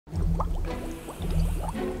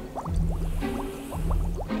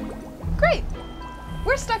Great.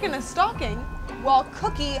 We're stuck in a stocking while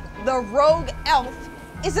Cookie, the rogue elf,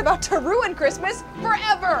 is about to ruin Christmas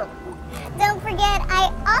forever. Don't forget,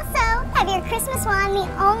 I also have your Christmas wand, the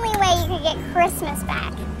only way you can get Christmas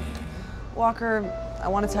back. Walker, I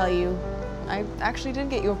want to tell you, I actually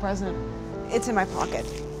did get you a present. It's in my pocket.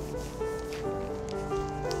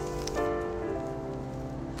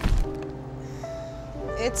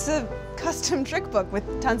 It's a custom trick book with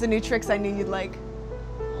tons of new tricks I knew you'd like.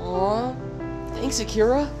 Aw, thanks,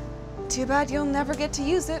 Akira. Too bad you'll never get to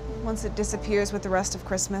use it once it disappears with the rest of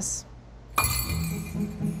Christmas.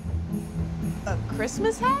 A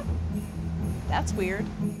Christmas hat? That's weird.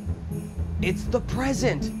 It's the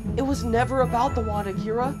present. It was never about the wand,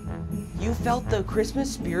 Akira. You felt the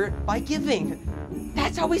Christmas spirit by giving.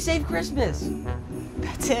 That's how we save Christmas.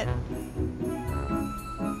 That's it.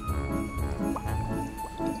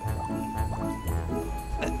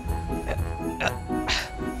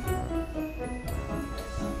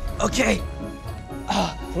 Okay.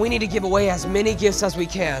 We need to give away as many gifts as we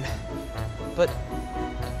can. But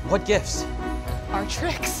what gifts? Our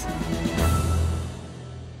tricks.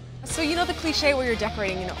 So you know the cliche where you're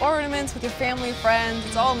decorating, ornaments with your family, friends,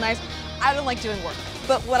 it's all nice. I don't like doing work.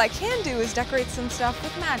 But what I can do is decorate some stuff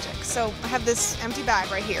with magic. So I have this empty bag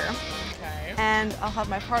right here. Okay. And I'll have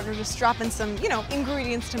my partner just drop in some,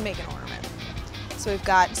 ingredients to make an ornament. So we've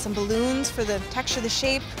got some balloons for the texture, the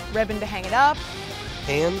shape, ribbon to hang it up.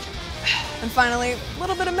 And finally, a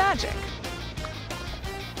little bit of magic. There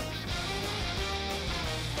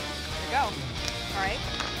we go. All right,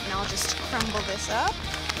 now I'll just crumble this up.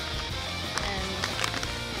 And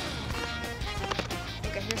I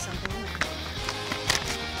think I hear something in there.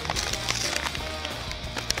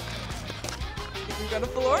 We've got a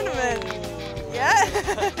full ornament. Yes.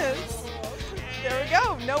 There we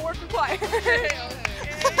go. No work required.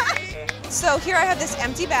 So here I have this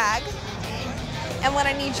empty bag. And what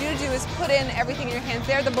I need you to do is put in everything in your hands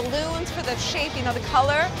there. The balloons for the shape, the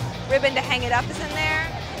color, ribbon to hang it up is in there,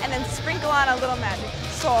 and then sprinkle on a little magic.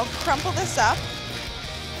 So I'll crumple this up.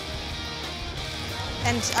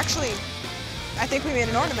 And actually, I think we made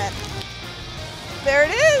an ornament. There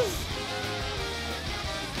it is.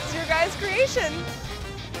 It's your guys' creation.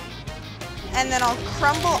 And then I'll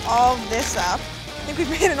crumble all this up. I think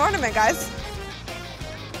we've made an ornament, guys.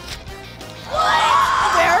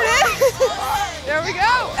 What? There it is. There we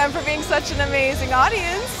go. And for being such an amazing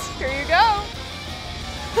audience, here you go.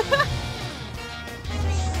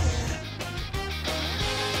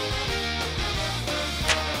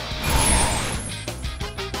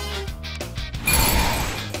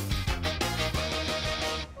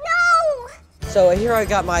 No! so here I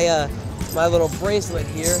got my my little bracelet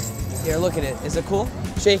here. Here, look at it. Is it cool?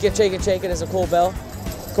 Shake it, shake it, shake it. It's a cool bell.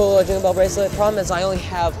 Cool little jingle bell bracelet. Problem is I only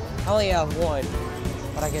have one,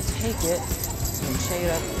 but I can take it and shake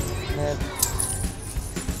it up, and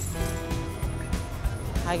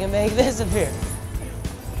I can make this appear.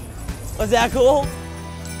 Was that cool?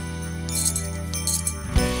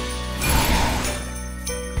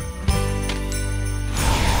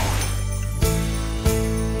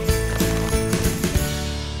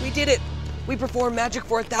 We did it! We performed magic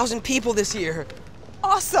for 1,000 people this year.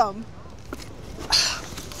 Awesome.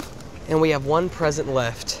 And we have one present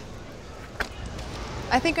left.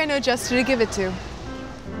 I think I know just who to give it to.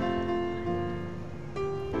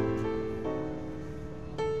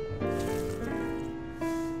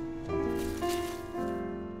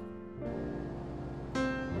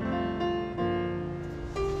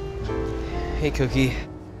 Hey, Cookie.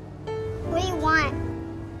 What do you want?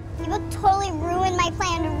 You will totally ruin my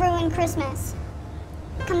plan to ruin Christmas.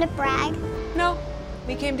 Come to brag? No,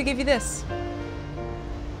 we came to give you this.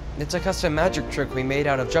 It's a custom magic trick we made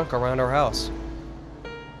out of junk around our house.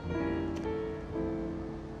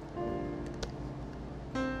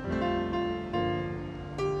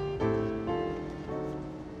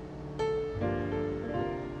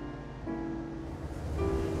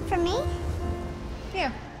 For me?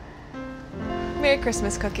 Yeah. Merry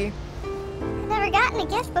Christmas, Cookie. I've never gotten a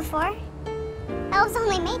gift before. Elves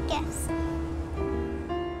only make gifts.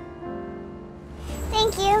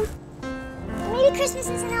 Thank you. Maybe Christmas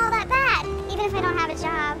isn't all that bad, even if I don't have a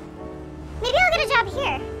job. Maybe I'll get a job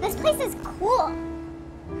here. This place is cool.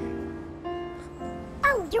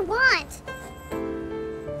 Oh, your wand.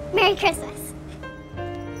 Merry Christmas.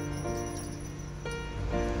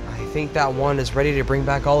 I think that one is ready to bring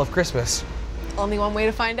back all of Christmas. Only one way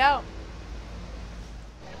to find out.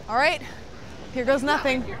 All right, here goes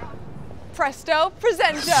nothing. Presto,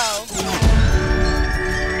 presento.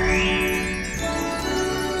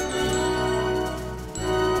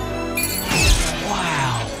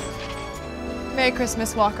 Wow. Merry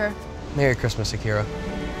Christmas, Walker. Merry Christmas, Akira.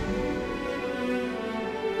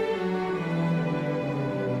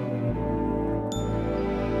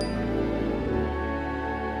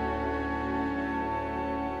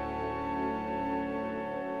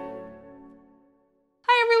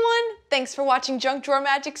 Hi everyone! Thanks for watching Junk Drawer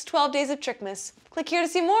Magic's 12 Days of Trickmas. Click here to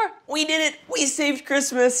see more. We did it! We saved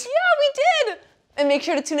Christmas! Yeah, we did! And make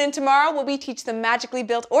sure to tune in tomorrow when we teach the magically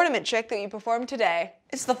built ornament trick that we performed today.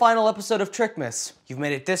 It's the final episode of Trickmas. You've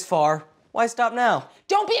made it this far. Why stop now?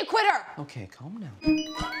 Don't be a quitter! Okay, calm down.